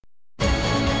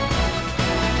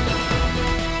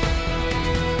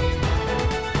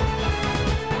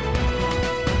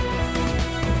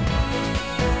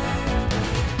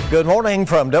Good morning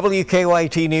from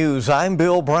WKYT News. I'm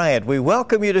Bill Bryant. We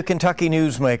welcome you to Kentucky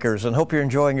Newsmakers and hope you're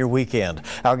enjoying your weekend.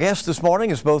 Our guest this morning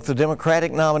is both the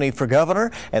Democratic nominee for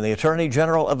governor and the Attorney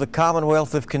General of the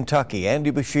Commonwealth of Kentucky,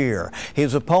 Andy Beshear.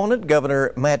 His opponent,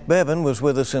 Governor Matt Bevin, was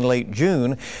with us in late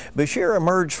June. Beshear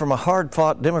emerged from a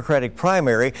hard-fought Democratic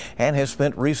primary and has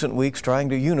spent recent weeks trying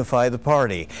to unify the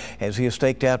party. As he has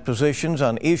staked out positions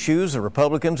on issues, the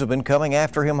Republicans have been coming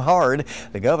after him hard.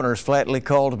 The governor's flatly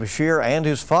called Beshear and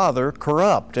his father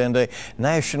corrupt, and a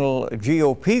national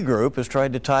GOP group has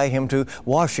tried to tie him to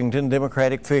Washington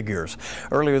Democratic figures.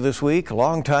 Earlier this week,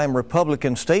 longtime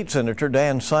Republican State Senator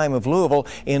Dan Syme of Louisville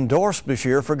endorsed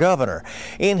Beshear for governor.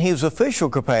 In his official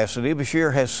capacity,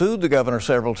 Beshear has sued the governor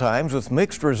several times with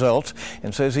mixed results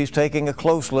and says he's taking a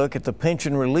close look at the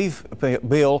pension relief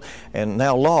bill and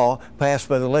now law passed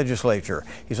by the legislature.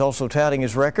 He's also touting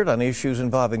his record on issues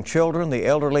involving children, the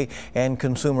elderly, and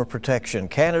consumer protection.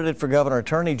 Candidate for governor,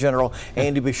 Attorney General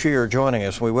Andy Beshear joining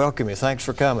us. We welcome you. Thanks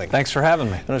for coming. Thanks for having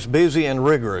me. And it's busy and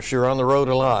rigorous. You're on the road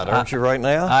a lot, aren't you, right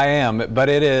now? I am, but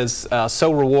it is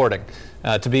so rewarding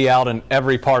to be out in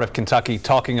every part of Kentucky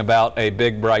talking about a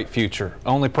big, bright future.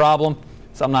 Only problem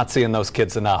is I'm not seeing those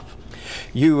kids enough.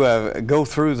 You go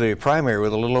through the primary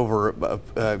with a little over,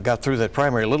 got through that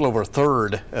primary a little over a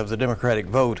third of the Democratic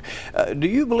vote. Do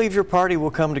you believe your party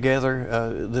will come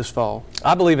together this fall?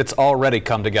 I believe it's already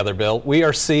come together, Bill. We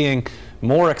are seeing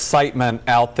more excitement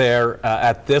out there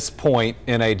at this point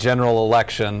in a general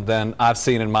election than I've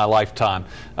seen in my lifetime.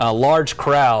 Large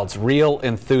crowds, real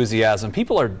enthusiasm.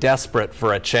 People are desperate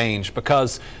for a change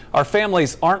because our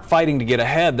families aren't fighting to get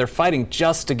ahead, they're fighting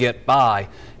just to get by.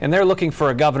 And they're looking for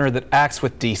a governor that acts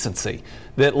with decency,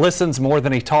 that listens more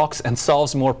than he talks and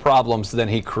solves more problems than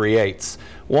he creates.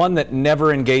 One that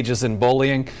never engages in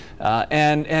bullying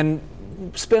and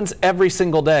spends every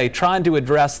single day trying to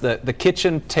address the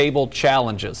kitchen table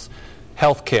challenges,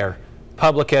 healthcare,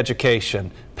 public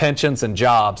education, pensions and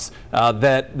jobs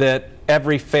that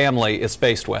every family is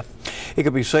faced with. It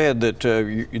could be said that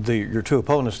your two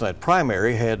opponents in that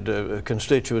primary had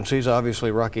constituencies.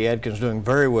 Obviously, Rocky Adkins doing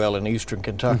very well in eastern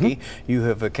Kentucky. Mm-hmm. You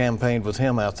have campaigned with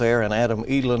him out there, and Adam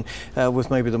Edlin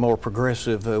with maybe the more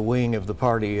progressive wing of the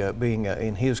party being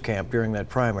in his camp during that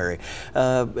primary.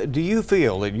 Do you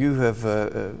feel that you have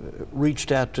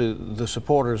reached out to the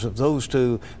supporters of those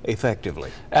two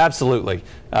effectively? Absolutely.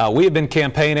 We have been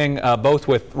campaigning both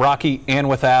with Rocky and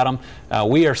with Adam.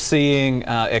 We are seeing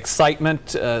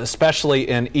excitement, especially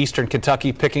in eastern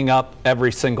Kentucky, picking up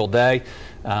every single day.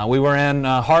 We were in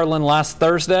Harlan last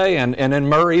Thursday and in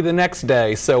Murray the next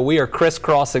day, so we are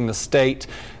crisscrossing the state.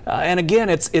 And again,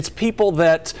 it's people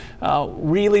that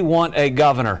really want a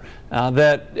governor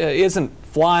that isn't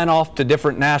flying off to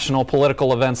different national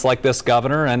political events like this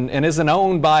governor and isn't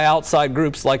owned by outside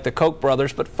groups like the Koch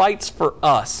brothers, but fights for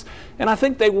us. And I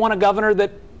think they want a governor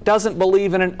that doesn't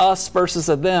believe in an us versus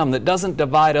a them, that doesn't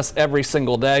divide us every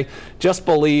single day, just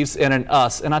believes in an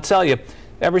us. And I tell you,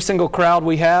 every single crowd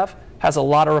we have has a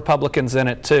lot of Republicans in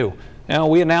it too. You know,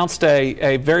 we announced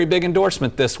a very big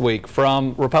endorsement this week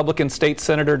from Republican State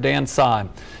Senator Dan Syme.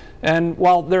 And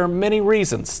while there are many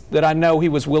reasons that I know he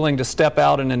was willing to step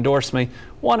out and endorse me,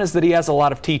 one is that he has a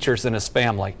lot of teachers in his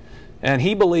family. And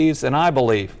he believes, and I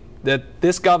believe, that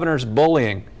this governor's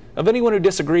bullying of anyone who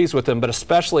disagrees with him, but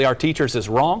especially our teachers, is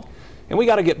wrong. And we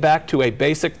got to get back to a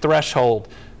basic threshold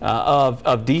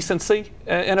of decency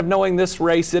and of knowing this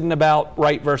race isn't about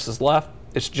right versus left.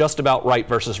 It's just about right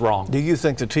versus wrong. Do you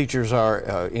think the teachers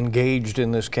are engaged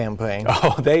in this campaign?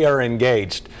 Oh, they are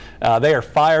engaged. They are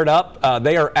fired up.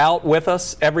 They are out with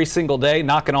us every single day,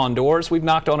 knocking on doors. We've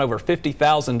knocked on over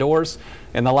 50,000 doors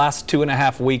in the last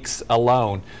 2.5 weeks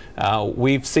alone.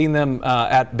 We've seen them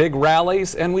at big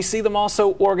rallies, and we see them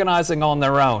also organizing on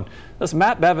their own. Listen,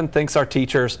 Matt Bevin thinks our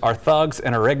teachers are thugs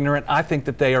and are ignorant. I think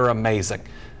that they are amazing.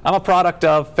 I'm a product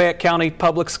of Fayette County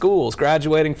Public Schools,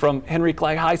 graduating from Henry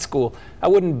Clay High School. I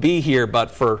wouldn't be here but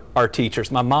for our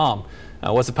teachers. My mom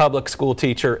was a public school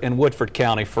teacher in Woodford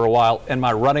County for a while, and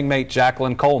my running mate,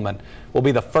 Jacqueline Coleman, will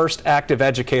be the first active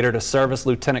educator to serve as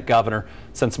lieutenant governor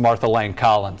since Martha Lane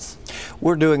Collins.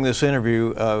 We're doing this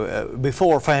interview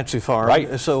before Fancy Farm,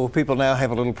 right, so people now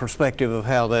have a little perspective of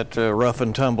how that rough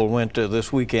and tumble went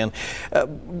this weekend.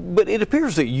 But it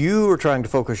appears that you are trying to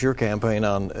focus your campaign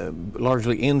on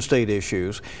largely in-state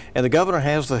issues, and the governor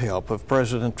has the help of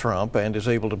President Trump and is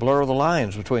able to blur the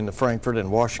lines between the Frankfort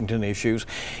and Washington issues.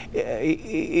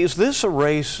 Is this a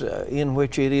race in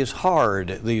which it is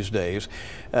hard these days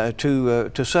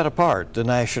to set apart the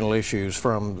national issues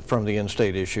from the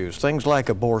in-state issues? Things like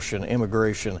abortion,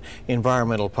 immigration,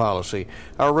 environmental policy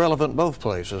are relevant both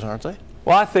places, aren't they?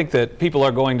 Well, I think that people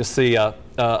are going to see a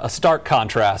stark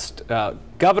contrast.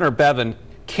 Governor Bevin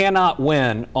cannot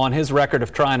win on his record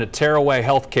of trying to tear away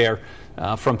health care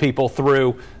from people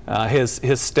through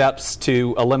his steps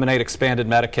to eliminate expanded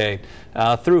Medicaid,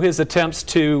 through his attempts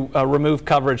to remove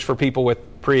coverage for people with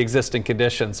pre-existing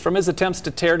conditions, from his attempts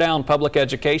to tear down public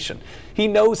education. He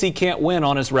knows he can't win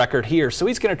on his record here, so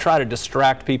he's going to try to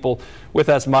distract people with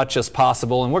as much as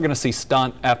possible, and we're going to see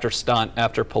stunt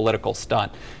after political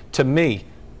stunt. To me,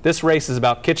 this race is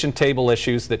about kitchen table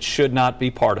issues that should not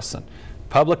be partisan.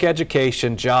 Public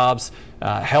education, jobs,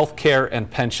 health care,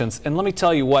 and pensions. And let me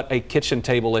tell you what a kitchen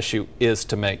table issue is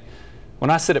to me.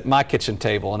 When I sit at my kitchen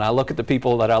table and I look at the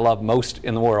people that I love most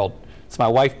in the world, it's my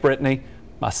wife Brittany,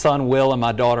 my son Will, and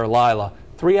my daughter Lila.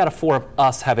 3 out of 4 of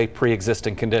us have a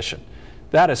pre-existing condition.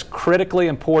 That is critically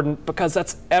important because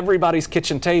that's everybody's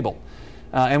kitchen table.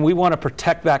 And we want to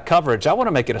protect that coverage. I want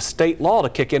to make it a state law to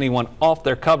kick anyone off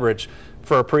their coverage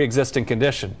for a pre-existing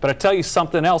condition. But I tell you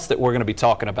something else that we're going to be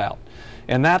talking about.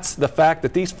 And that's the fact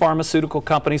that these pharmaceutical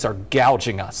companies are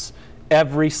gouging us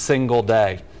every single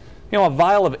day. You know, a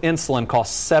vial of insulin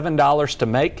costs $7 to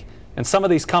make, and some of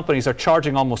these companies are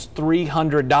charging almost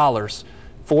 $300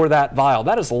 for that vial.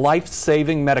 That is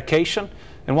life-saving medication.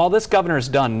 And while this governor has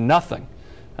done nothing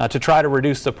to try to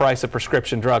reduce the price of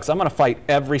prescription drugs, I'm going to fight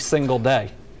every single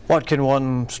day. What can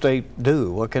one state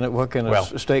do? What can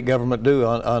a state government do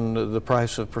on the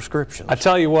price of prescriptions? I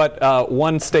tell you what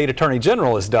one state attorney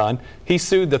general has done. He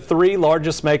sued the 3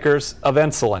 largest makers of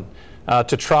insulin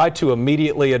to try to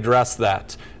immediately address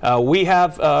that. We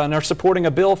have and are supporting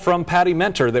a bill from Patty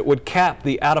Minter that would cap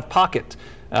the out-of-pocket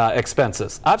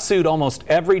expenses. I've sued almost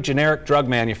every generic drug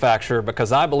manufacturer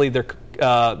because I believe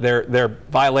they're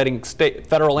violating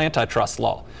federal antitrust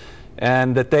law,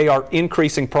 and that they are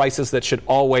increasing prices that should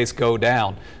always go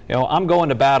down. You know, I'm going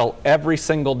to battle every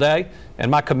single day,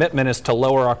 and my commitment is to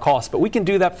lower our costs. But we can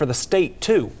do that for the state,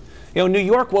 too. You know, New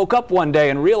York woke up one day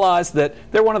and realized that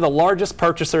they're one of the largest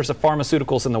purchasers of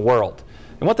pharmaceuticals in the world.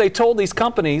 And what they told these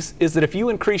companies is that if you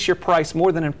increase your price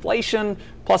more than inflation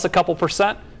plus a couple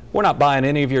percent, we're not buying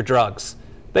any of your drugs.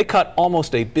 They cut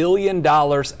almost $1 billion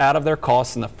out of their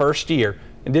costs in the first year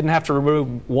and didn't have to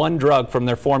remove one drug from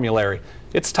their formulary.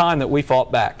 It's time that we fought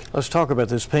back. Let's talk about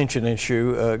this pension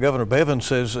issue. Governor Bevin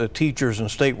says teachers and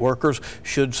state workers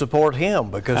should support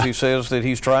him because he says that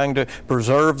he's trying to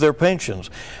preserve their pensions.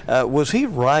 Was he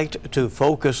right to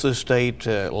focus the state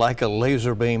like a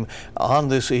laser beam on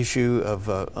this issue of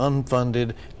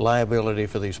unfunded liability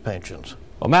for these pensions?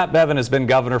 Well, Matt Bevin has been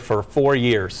governor for 4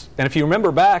 years. And if you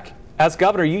remember back, as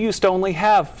governor, you used to only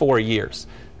have 4 years.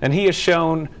 And he has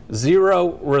shown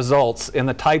 0 results in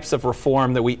the types of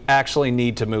reform that we actually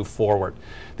need to move forward.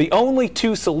 The only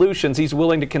 2 solutions he's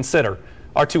willing to consider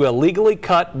are to illegally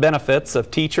cut benefits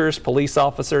of teachers, police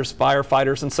officers,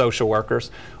 firefighters, and social workers,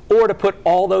 or to put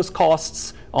all those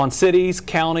costs on cities,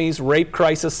 counties, rape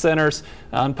crisis centers,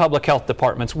 and public health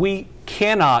departments. We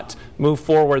cannot move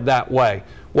forward that way.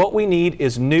 What we need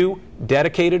is new,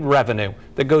 dedicated revenue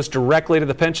that goes directly to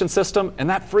the pension system, and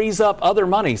that frees up other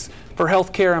monies for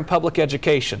health care and public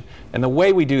education. And the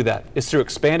way we do that is through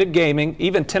expanded gaming.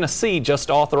 Even Tennessee just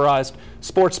authorized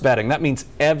sports betting. That means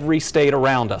every state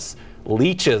around us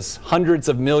leeches hundreds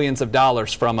of millions of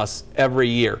dollars from us every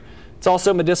year. It's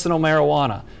also medicinal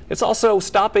marijuana. It's also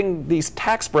stopping these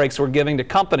tax breaks we're giving to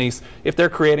companies if they're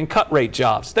creating cut rate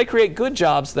jobs. If they create good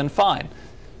jobs, then fine.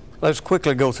 Let's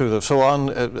quickly go through this. So on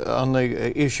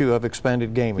the issue of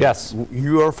expanded gaming, yes,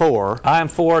 you are for? I am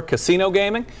for casino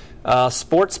gaming,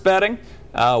 sports betting.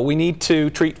 We need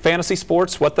to treat fantasy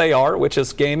sports what they are, which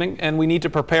is gaming, and we need to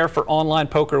prepare for online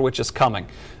poker, which is coming.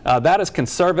 That is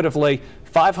conservatively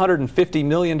 $550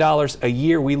 million a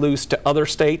year we lose to other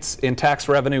states in tax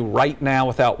revenue right now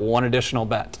without one additional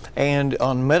bet. And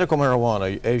on medical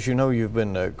marijuana, as you know, you've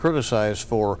been criticized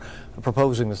for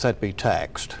proposing that be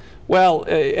taxed. Well,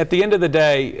 at the end of the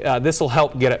day, this will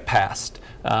help get it passed.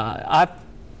 I've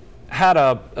had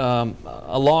a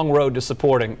long road to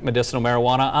supporting medicinal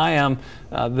marijuana. I am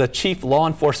the chief law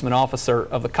enforcement officer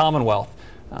of the Commonwealth,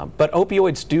 but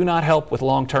opioids do not help with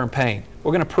long-term pain.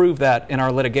 We're going to prove that in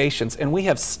our litigations, and we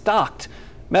have stocked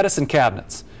medicine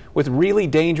cabinets with really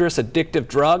dangerous addictive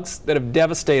drugs that have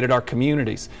devastated our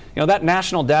communities. You know, that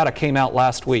national data came out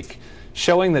last week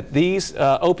showing that these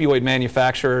opioid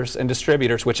manufacturers and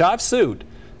distributors, which I've sued,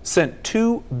 sent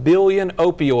 2 billion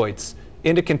opioids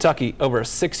into Kentucky over a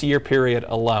 6-year period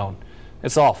alone.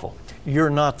 It's awful. You're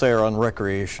not there on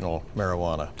recreational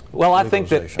marijuana. Well, I think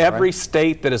that every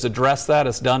state that has addressed that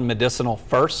has done medicinal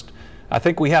first. I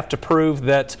think we have to prove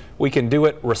that we can do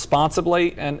it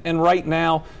responsibly. And right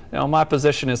now, my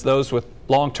position is those with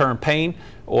long-term pain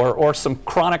or some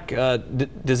chronic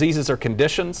diseases or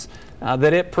conditions,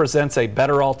 that it presents a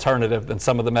better alternative than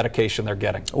some of the medication they're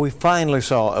getting. We finally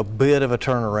saw a bit of a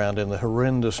turnaround in the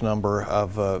horrendous number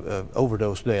of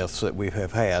overdose deaths that we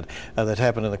have had that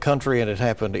happened in the country, and it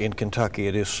happened in Kentucky.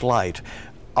 It is slight.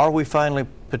 Are we finally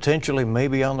potentially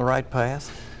maybe on the right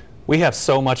path? We have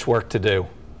so much work to do.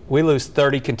 We lose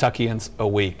 30 Kentuckians a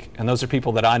week, and those are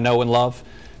people that I know and love.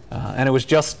 And it was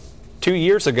just 2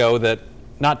 years ago that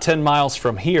not 10 miles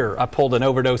from here, I pulled an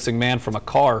overdosing man from a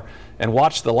car and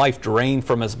watched the life drain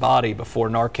from his body before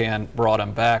Narcan brought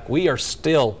him back. We are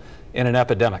still in an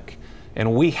epidemic,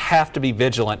 and we have to be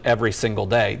vigilant every single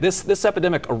day. This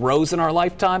epidemic arose in our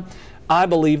lifetime. I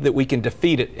believe that we can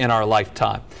defeat it in our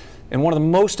lifetime. And one of the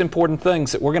most important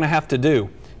things that we're going to have to do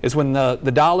is when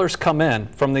the dollars come in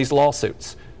from these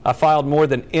lawsuits. I filed more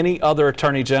than any other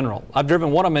attorney general. I've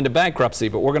driven one of them into bankruptcy,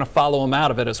 but we're going to follow them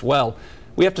out of it as well.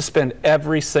 We have to spend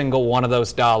every single one of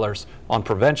those dollars on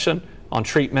prevention, on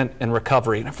treatment, and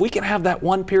recovery. And if we can have that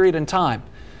one period in time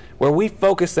where we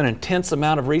focus an intense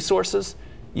amount of resources,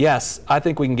 yes, I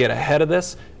think we can get ahead of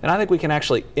this, and I think we can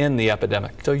actually end the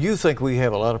epidemic. So you think we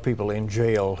have a lot of people in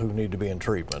jail who need to be in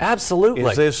treatment? Absolutely.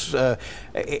 Is this,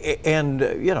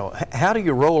 how do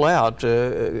you roll out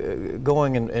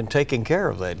going and taking care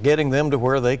of that, getting them to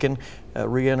where they can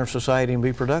re-enter society and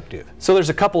be productive? So there's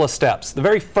a couple of steps. The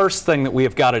very first thing that we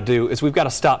have got to do is we've got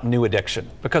to stop new addiction,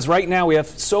 because right now we have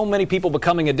so many people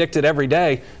becoming addicted every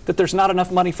day that there's not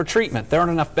enough money for treatment. There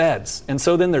aren't enough beds. And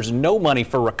so then there's no money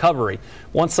for recovery.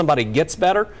 Once somebody gets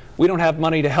better, we don't have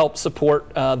money to help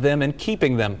support them in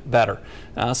keeping them better.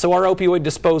 So our opioid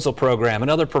disposal program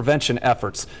and other prevention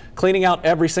efforts, cleaning out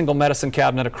every single medicine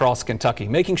cabinet across Kentucky,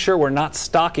 making sure we're not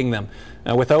stocking them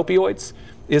with opioids,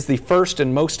 is the first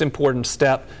and most important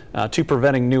step to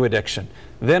preventing new addiction.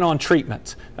 Then on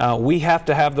treatment, we have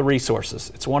to have the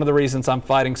resources. It's one of the reasons I'm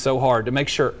fighting so hard to make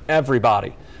sure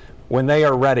everybody, when they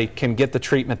are ready, can get the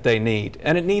treatment they need.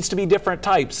 And it needs to be different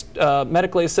types,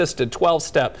 medically assisted,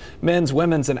 12-step, men's,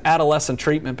 women's, and adolescent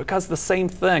treatment, because the same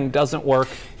thing doesn't work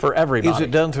for everybody. Is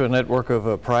it done through a network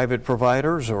of private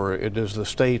providers, or does the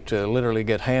state literally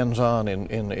get hands-on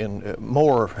in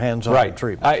more hands-on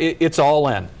treatment? It's all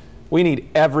in. We need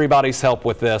everybody's help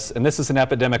with this, and this is an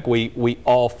epidemic we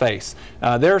all face.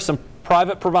 There are some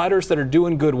private providers that are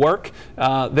doing good work.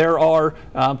 There are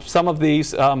some of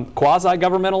these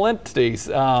quasi-governmental entities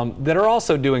that are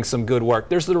also doing some good work.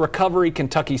 There's the Recovery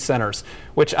Kentucky Centers,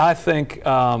 which I think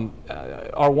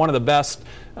are one of the best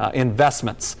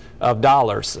investments of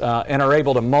dollars and are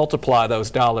able to multiply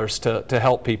those dollars to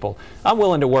help people. I'm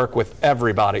willing to work with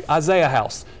everybody. Isaiah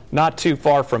House, not too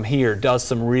far from here, does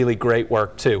some really great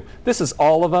work too. This is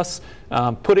all of us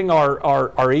putting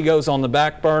our egos on the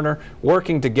back burner,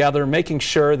 working together, making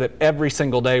sure that every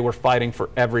single day we're fighting for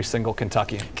every single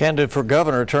Kentuckian. Candidate for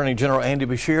Governor, Attorney General Andy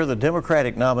Beshear, the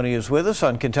Democratic nominee, is with us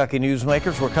on Kentucky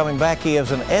Newsmakers. We're coming back. He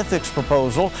has an ethics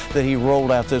proposal that he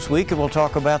rolled out this week, and we'll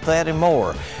talk about that and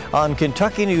more on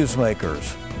Kentucky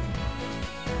Newsmakers.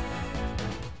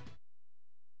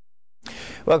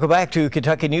 Welcome back to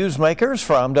Kentucky Newsmakers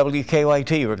from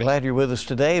WKYT. We're glad you're with us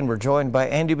today, and we're joined by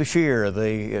Andy Beshear,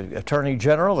 the Attorney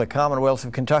General, the Commonwealth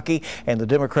of Kentucky, and the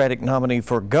Democratic nominee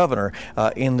for governor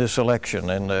in this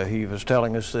election. And he was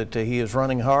telling us that he is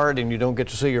running hard, and you don't get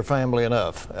to see your family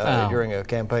enough during a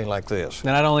campaign like this.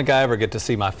 And I don't think I ever get to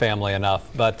see my family enough,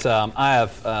 but I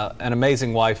have an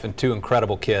amazing wife and two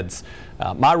incredible kids.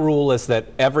 My rule is that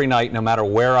every night, no matter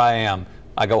where I am,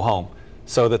 I go home,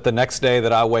 so that the next day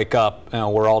that I wake up,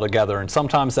 we're all together. And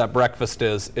sometimes that breakfast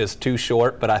is too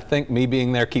short, but I think me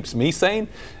being there keeps me sane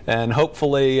and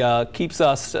hopefully keeps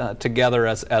us together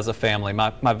as a family.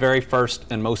 My very first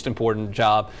and most important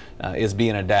job is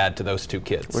being a dad to those two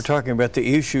kids. We're talking about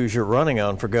the issues you're running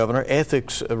on for governor.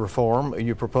 Ethics reform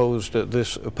you proposed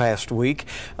this past week,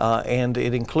 and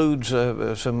it includes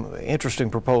some interesting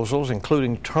proposals,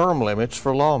 including term limits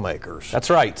for lawmakers. That's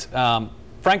right.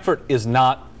 Frankfurt is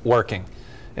not working.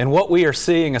 And what we are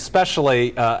seeing,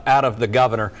 especially out of the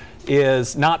governor,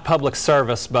 is not public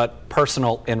service, but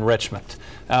personal enrichment.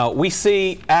 We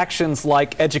see actions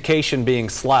like education being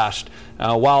slashed,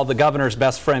 while the governor's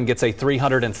best friend gets a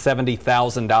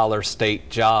 $370,000 state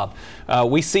job.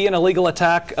 We see an illegal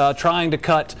attack trying to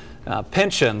cut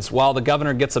pensions while the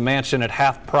governor gets a mansion at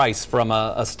half price from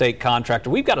a state contractor.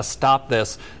 We've got to stop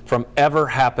this from ever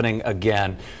happening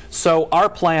again. So our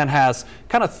plan has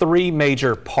kind of three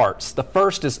major parts. The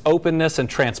first is openness and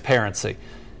transparency.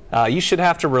 You should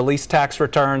have to release tax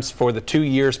returns for the 2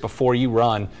 years before you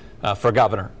run for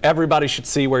governor. Everybody should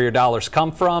see where your dollars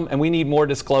come from, and we need more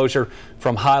disclosure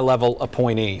from high-level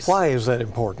appointees. Why is that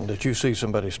important that you see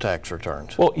somebody's tax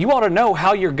returns? Well, you ought to know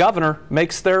how your governor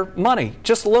makes their money.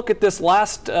 Just look at this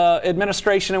last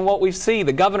administration and what we see.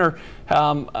 The governor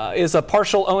is a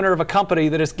partial owner of a company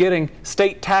that is getting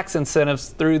state tax incentives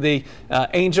through the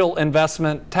angel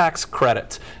investment tax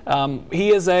credit.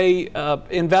 He is a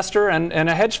investor and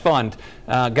a hedge fund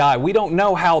guy. We don't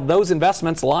know how those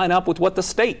investments line up with what the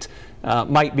state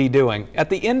might be doing. At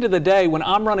the end of the day, when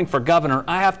I'm running for governor,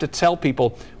 I have to tell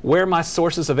people where my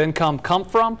sources of income come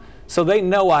from so they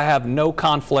know I have no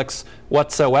conflicts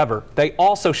whatsoever. They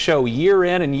also show year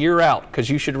in and year out, because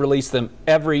you should release them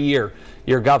every year,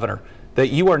 your governor, that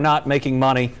you are not making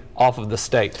money off of the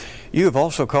state. You have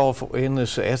also called for, in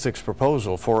this ethics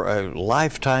proposal, for a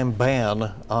lifetime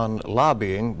ban on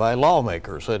lobbying by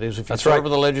lawmakers. That is, if you serve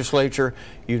in the legislature,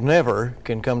 you never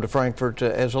can come to Frankfort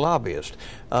as a lobbyist.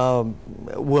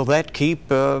 Will that keep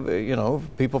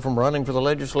people from running for the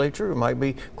legislature who might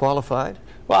be qualified?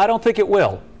 Well, I don't think it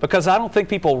will, because I don't think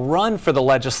people run for the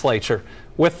legislature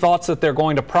with thoughts that they're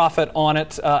going to profit on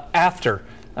it after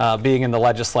being in the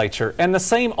legislature. And the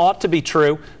same ought to be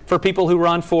true for people who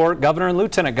run for governor and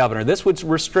lieutenant governor. This would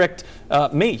restrict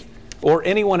me or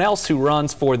anyone else who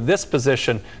runs for this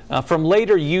position from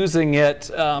later using it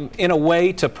in a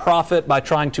way to profit by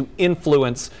trying to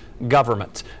influence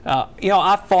government.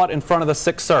 I fought in front of the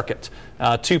Sixth Circuit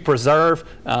to preserve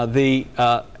the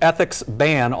ethics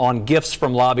ban on gifts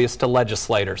from lobbyists to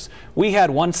legislators. We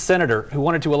had one senator who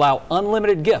wanted to allow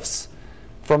unlimited gifts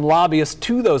from lobbyists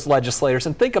to those legislators.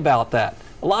 And think about that.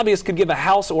 A lobbyist could give a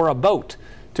house or a boat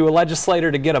to a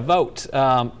legislator to get a vote.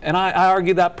 And I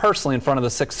argued that personally in front of the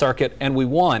Sixth Circuit, and we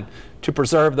won to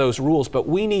preserve those rules. But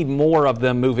we need more of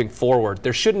them moving forward.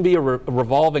 There shouldn't be a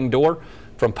revolving door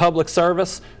from public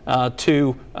service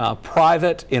to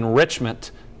private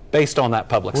enrichment based on that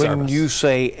public service. When you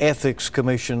say ethics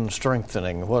commission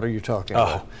strengthening, what are you talking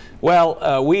about?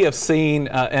 Well, we have seen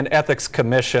an ethics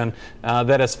commission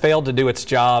that has failed to do its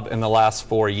job in the last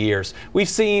 4 years. We've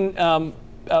seen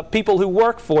people who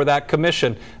work for that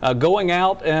commission going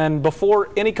out and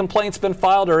before any complaint's been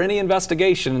filed or any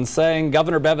investigation and saying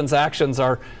Governor Bevin's actions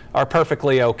are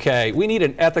perfectly okay. We need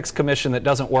an ethics commission that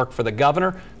doesn't work for the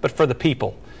governor, but for the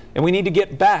people. And we need to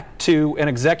get back to an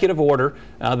executive order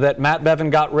that Matt Bevin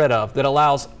got rid of that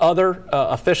allows other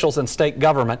officials in state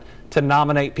government to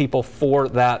nominate people for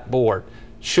that board.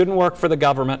 Shouldn't work for the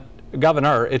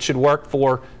governor. It should work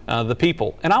for the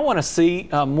people. And I want to see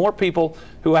more people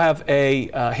who have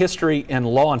a history in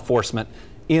law enforcement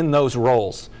in those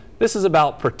roles. This is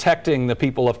about protecting the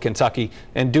people of Kentucky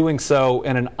and doing so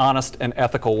in an honest and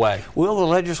ethical way. Will the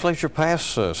legislature pass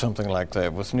something like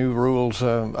that with new rules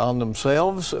on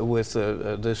themselves, with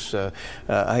this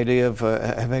idea of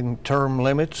having term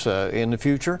limits in the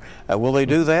future? Will they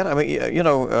do that? I mean,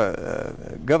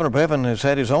 Governor Bevin has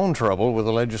had his own trouble with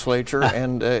the legislature,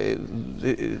 and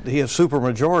he has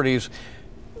supermajorities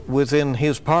within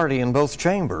his party in both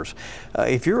chambers.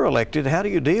 If you're elected, how do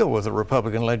you deal with a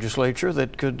Republican legislature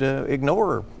that could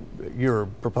ignore your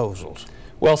proposals?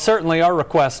 Well, certainly our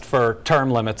request for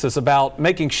term limits is about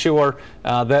making sure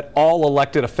that all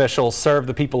elected officials serve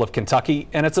the people of Kentucky,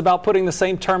 and it's about putting the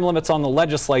same term limits on the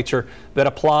legislature that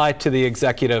apply to the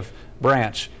executive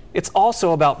branch. It's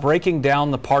also about breaking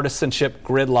down the partisanship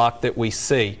gridlock that we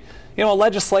see. You know, a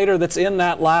legislator that's in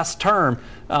that last term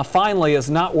finally is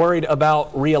not worried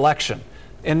about re-election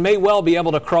and may well be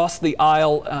able to cross the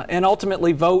aisle and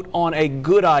ultimately vote on a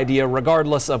good idea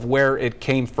regardless of where it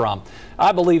came from.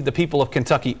 I believe the people of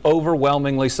Kentucky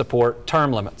overwhelmingly support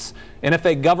term limits. And if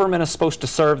a government is supposed to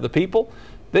serve the people,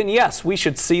 then yes, we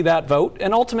should see that vote.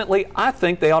 And ultimately, I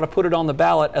think they ought to put it on the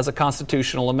ballot as a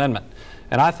constitutional amendment.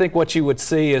 And I think what you would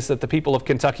see is that the people of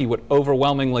Kentucky would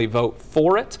overwhelmingly vote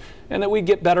for it and that we'd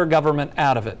get better government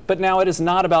out of it. But now it is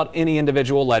not about any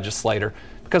individual legislator,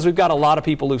 because we've got a lot of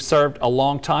people who've served a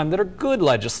long time that are good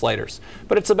legislators.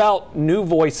 But it's about new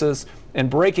voices and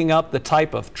breaking up the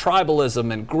type of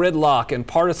tribalism and gridlock and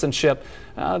partisanship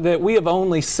that we have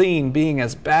only seen being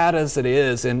as bad as it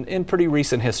is in pretty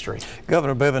recent history.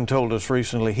 Governor Bevin told us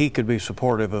recently he could be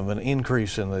supportive of an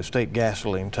increase in the state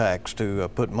gasoline tax to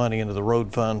put money into the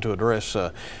road fund to address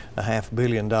 $500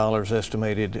 million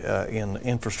estimated in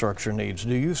infrastructure needs.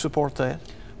 Do you support that?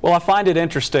 Well, I find it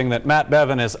interesting that Matt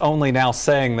Bevin is only now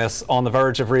saying this on the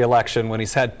verge of re-election when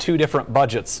he's had two different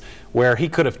budgets where he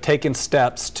could have taken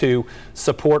steps to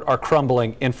support our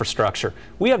crumbling infrastructure.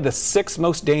 We have the 6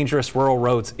 most dangerous rural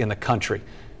roads in the country.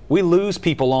 We lose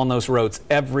people on those roads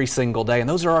every single day, and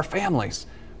those are our families.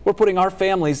 we're putting our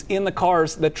families in the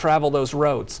cars that travel those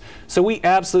roads. So we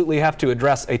absolutely have to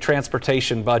address a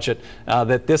transportation budget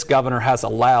that this governor has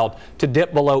allowed to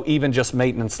dip below even just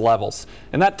maintenance levels.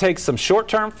 And that takes some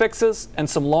short-term fixes and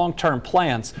some long-term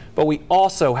plans, but we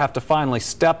also have to finally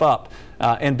step up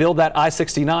and build that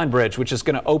I-69 bridge, which is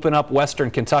going to open up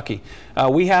western Kentucky.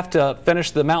 We have to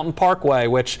finish the Mountain Parkway,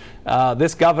 which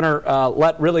this governor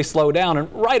let really slow down,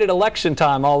 and right at election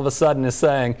time all of a sudden is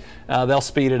saying they'll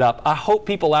speed it up. I hope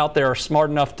people out there are smart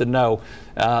enough to know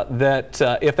that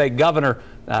if a governor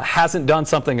hasn't done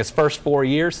something his first 4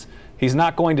 years, he's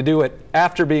not going to do it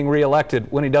after being reelected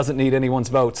when he doesn't need anyone's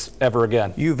votes ever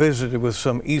again. You visited with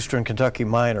some eastern Kentucky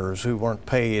miners who weren't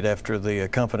paid after the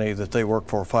company that they worked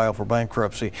for filed for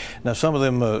bankruptcy. Now, some of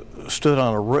them stood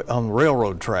on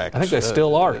railroad tracks. I think they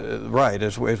still are. Right,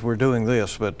 as we're doing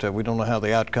this, but we don't know how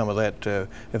the outcome of that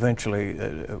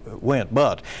eventually went.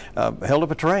 But held up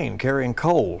a train carrying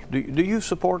coal. Do you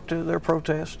support their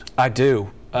protest? I do.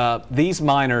 These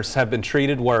miners have been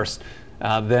treated worse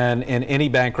than in any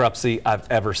bankruptcy I've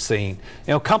ever seen.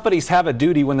 You know, companies have a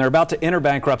duty when they're about to enter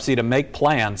bankruptcy to make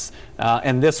plans,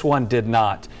 and this one did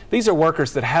not. These are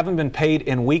workers that haven't been paid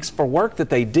in weeks for work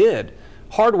that they did,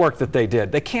 hard work that they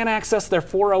did. They can't access their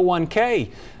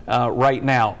 401k right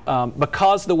now.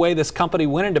 Because the way this company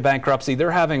went into bankruptcy,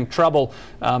 they're having trouble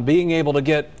being able to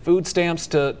get food stamps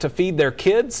to feed their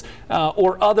kids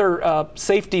or other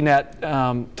safety net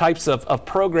types of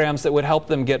programs that would help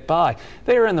them get by.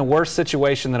 They are in the worst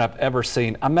situation that I've ever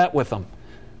seen. I met with them.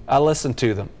 I listened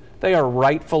to them. They are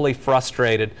rightfully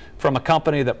frustrated from a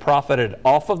company that profited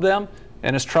off of them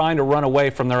and is trying to run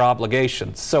away from their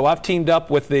obligations. So I've teamed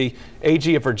up with the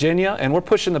AG of Virginia, and we're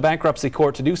pushing the bankruptcy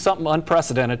court to do something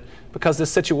unprecedented because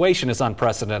this situation is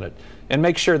unprecedented, and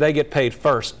make sure they get paid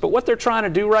first. But what they're trying to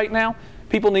do right now,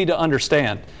 people need to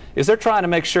understand, is they're trying to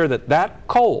make sure that that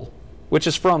coal, which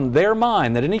is from their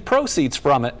mine, that any proceeds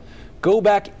from it go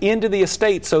back into the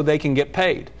estate so they can get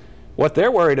paid. What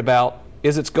they're worried about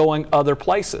is it's going other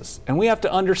places. And we have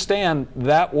to understand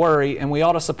that worry, and we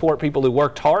ought to support people who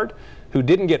worked hard, who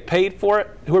didn't get paid for it,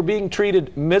 who are being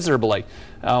treated miserably,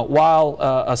 while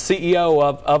a CEO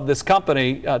of this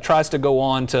company tries to go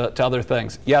on to other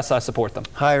things. Yes, I support them.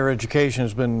 Higher education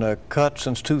has been cut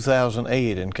since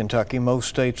 2008 in Kentucky. Most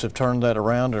states have turned that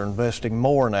around and are investing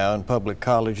more now in public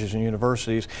colleges and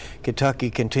universities. Kentucky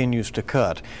continues to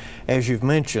cut. As you've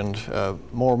mentioned,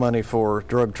 more money for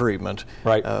drug treatment,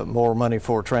 right. More money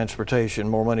for transportation,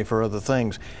 more money for other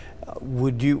things.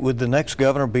 Would the next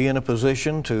governor be in a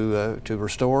position to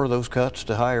restore those cuts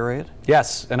to higher ed?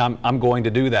 Yes, and I'm going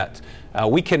to do that.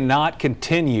 We cannot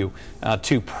continue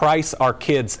to price our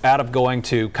kids out of going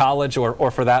to college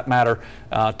or for that matter,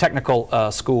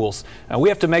 technical schools. We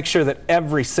have to make sure that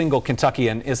every single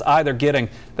Kentuckian is either getting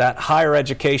that higher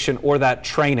education or that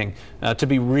training to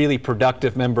be really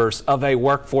productive members of a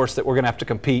workforce that we're going to have to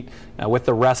compete with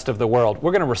the rest of the world.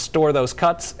 We're going to restore those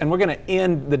cuts, and we're going to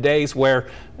end the days where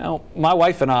my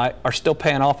wife and I are still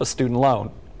paying off a student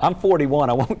loan. I'm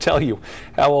 41. I won't tell you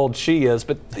how old she is,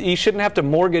 but you shouldn't have to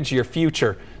mortgage your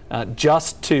future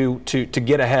just to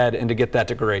get ahead and to get that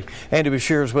degree. Andy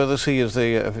Beshear is with us. He is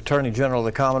the Attorney General of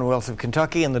the Commonwealth of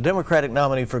Kentucky and the Democratic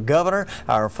nominee for governor.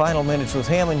 Our final minutes with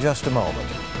him in just a moment.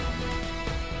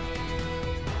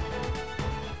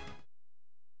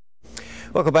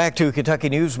 Welcome back to Kentucky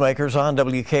Newsmakers on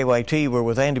WKYT. We're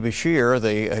with Andy Beshear,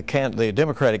 the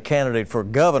Democratic candidate for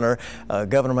governor.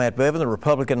 Governor Matt Bevin, the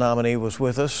Republican nominee, was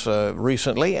with us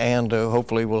recently, and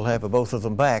hopefully we'll have both of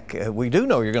them back. We do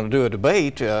know you're going to do a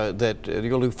debate, that you're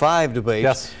going to do 5 debates.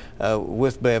 Yes.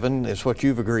 With Bevin. It's what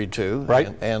you've agreed to.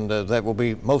 Right. And that will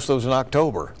be most of those in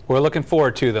October. We're looking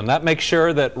forward to them. That makes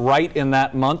sure that right in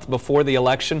that month before the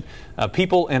election,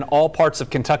 people in all parts of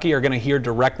Kentucky are going to hear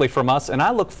directly from us. And I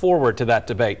look forward to that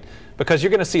debate because you're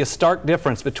going to see a stark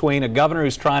difference between a governor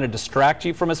who's trying to distract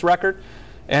you from his record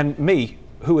and me,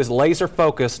 who is laser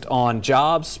focused on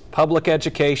jobs, public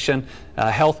education,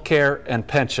 health care, and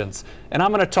pensions. And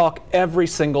I'm going to talk every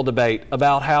single debate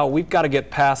about how we've got to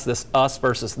get past this us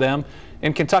versus them.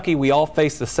 In Kentucky, we all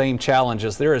face the same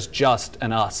challenges. There is just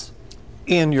an us.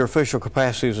 In your official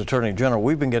capacity as Attorney General,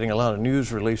 we've been getting a lot of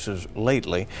news releases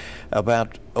lately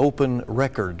about open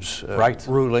records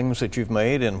rulings that you've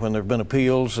made, and when there have been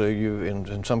appeals,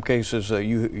 in some cases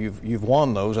you've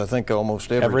won those. I think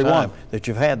almost every time that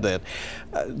you've had that.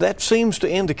 That seems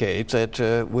to indicate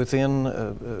that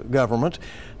within government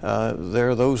there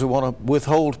are those who want to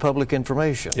withhold public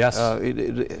information. Yes.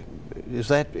 Is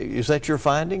that your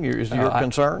finding? Is your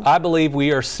concern? I believe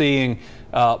we are seeing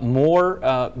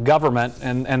more government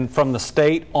and from the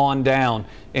state on down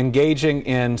engaging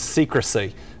in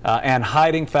secrecy and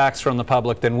hiding facts from the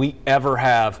public than we ever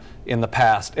have in the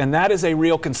past. And that is a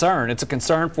real concern. It's a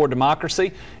concern for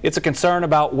democracy. It's a concern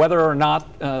about whether or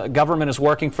not government is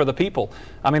working for the people.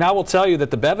 I mean, I will tell you that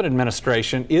the Bevin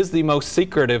administration is the most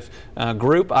secretive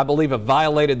group. I believe have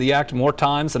violated the act more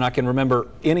times than I can remember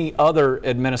any other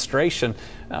administration.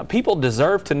 People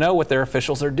deserve to know what their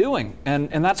officials are doing.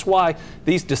 And that's why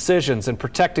these decisions in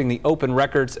protecting the Open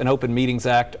Records and Open Meetings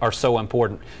Act are so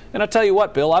important. And I tell you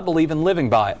what, Bill, I believe in living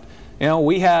by it. You know,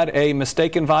 we had a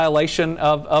mistaken violation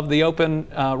of the Open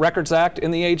Records Act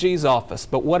in the AG's office.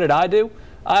 But what did I do?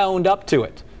 I owned up to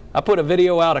it. I put a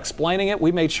video out explaining it.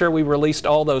 We made sure we released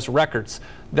all those records.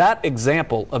 That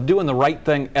example of doing the right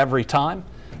thing every time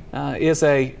is,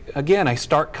 again, a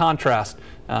stark contrast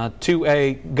to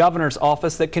a governor's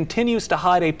office that continues to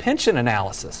hide a pension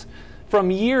analysis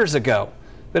from years ago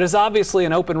that is obviously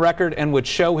an open record and would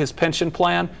show his pension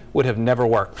plan would have never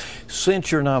worked.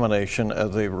 Since your nomination,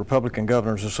 the Republican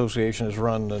Governors Association has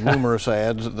run numerous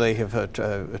ads. They have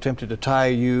attempted to tie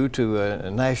you to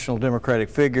national Democratic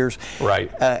figures. Right.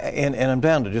 And I'm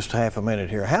down to just half a minute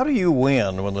here. How do you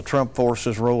win when the Trump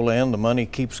forces roll in, the money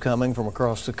keeps coming from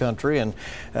across the country, and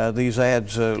these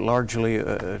ads largely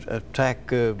attack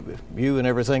you and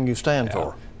everything you stand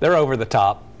for? They're over the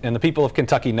top. And the people of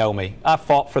Kentucky know me. I've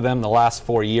fought for them the last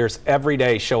 4 years, every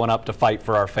day showing up to fight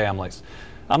for our families.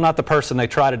 I'm not the person they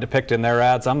try to depict in their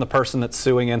ads. I'm the person that's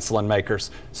suing insulin makers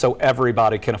so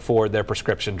everybody can afford their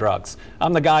prescription drugs.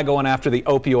 I'm the guy going after the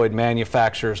opioid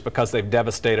manufacturers because they've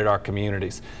devastated our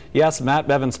communities. Yes, Matt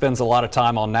Bevin spends a lot of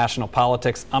time on national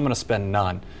politics. I'm going to spend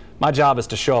none. My job is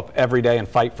to show up every day and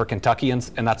fight for Kentuckians,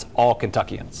 and that's all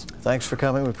Kentuckians. Thanks for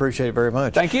coming. We appreciate it very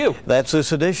much. Thank you. That's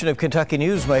this edition of Kentucky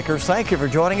Newsmakers. Thank you for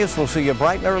joining us. We'll see you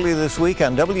bright and early this week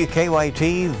on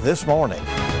WKYT This Morning.